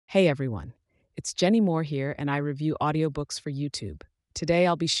Hey everyone, it's Jenny Moore here, and I review audiobooks for YouTube. Today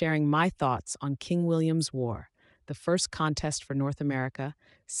I'll be sharing my thoughts on King William's War, the first contest for North America,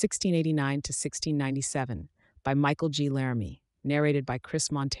 1689 to 1697, by Michael G. Laramie, narrated by Chris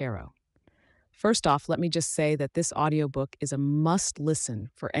Montero. First off, let me just say that this audiobook is a must listen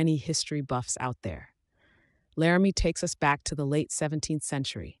for any history buffs out there. Laramie takes us back to the late 17th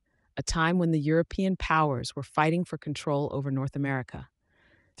century, a time when the European powers were fighting for control over North America.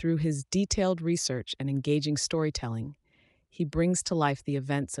 Through his detailed research and engaging storytelling, he brings to life the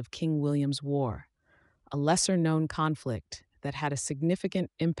events of King William's War, a lesser-known conflict that had a significant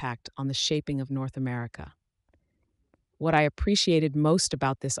impact on the shaping of North America. What I appreciated most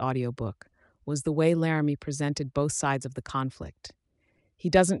about this audiobook was the way Laramie presented both sides of the conflict. He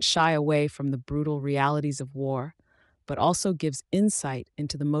doesn't shy away from the brutal realities of war, but also gives insight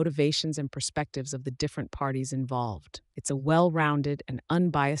into the motivations and perspectives of the different parties involved. It's a well-rounded and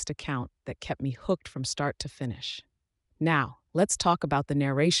unbiased account that kept me hooked from start to finish. Now, let's talk about the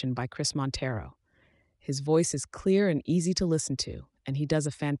narration by Chris Montero. His voice is clear and easy to listen to, and he does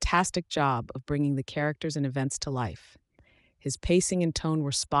a fantastic job of bringing the characters and events to life. His pacing and tone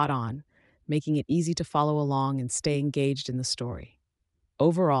were spot on, making it easy to follow along and stay engaged in the story.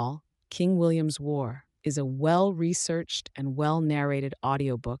 Overall, King William's War is a well-researched and well-narrated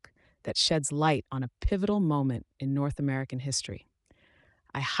audiobook that sheds light on a pivotal moment in North American history.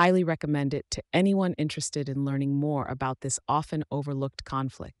 I highly recommend it to anyone interested in learning more about this often overlooked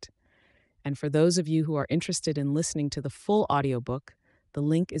conflict. And for those of you who are interested in listening to the full audiobook, the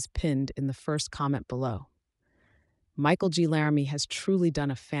link is pinned in the first comment below. Michael G. Laramie has truly done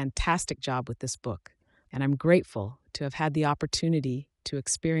a fantastic job with this book, and I'm grateful to have had the opportunity to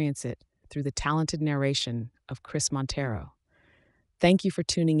experience it through the talented narration of Chris Montero. Thank you for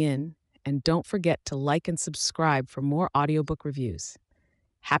tuning in, and don't forget to like and subscribe for more audiobook reviews.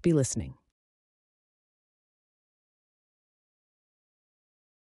 Happy listening.